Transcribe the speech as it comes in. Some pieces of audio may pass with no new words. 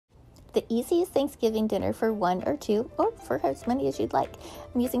the easiest Thanksgiving dinner for one or two, or for as many as you'd like.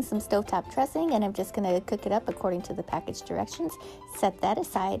 I'm using some stovetop dressing, and I'm just going to cook it up according to the package directions. Set that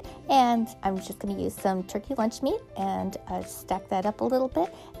aside, and I'm just going to use some turkey lunch meat and stack that up a little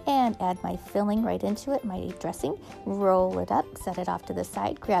bit and add my filling right into it, my dressing. Roll it up, set it off to the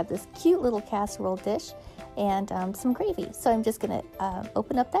side, grab this cute little casserole dish and some gravy. So I'm just going to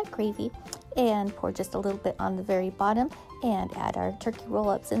open up that gravy and pour just a little bit on the very bottom and add our turkey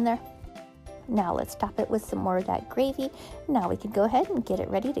roll-ups in there. Now let's top it with some more of that gravy. Now we can go ahead and get it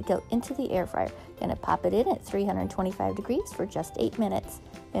ready to go into the air fryer. Gonna pop it in at 325 degrees for just 8 minutes.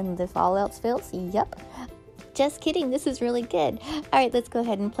 And if all else fails, yep. Just kidding, this is really good. All right, let's go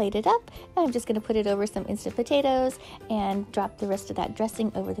ahead and plate it up. I'm just gonna put it over some instant potatoes and drop the rest of that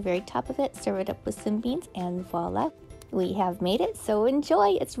dressing over the very top of it. Serve it up with some beans and voila. We have made it, so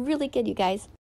enjoy. It's really good, you guys.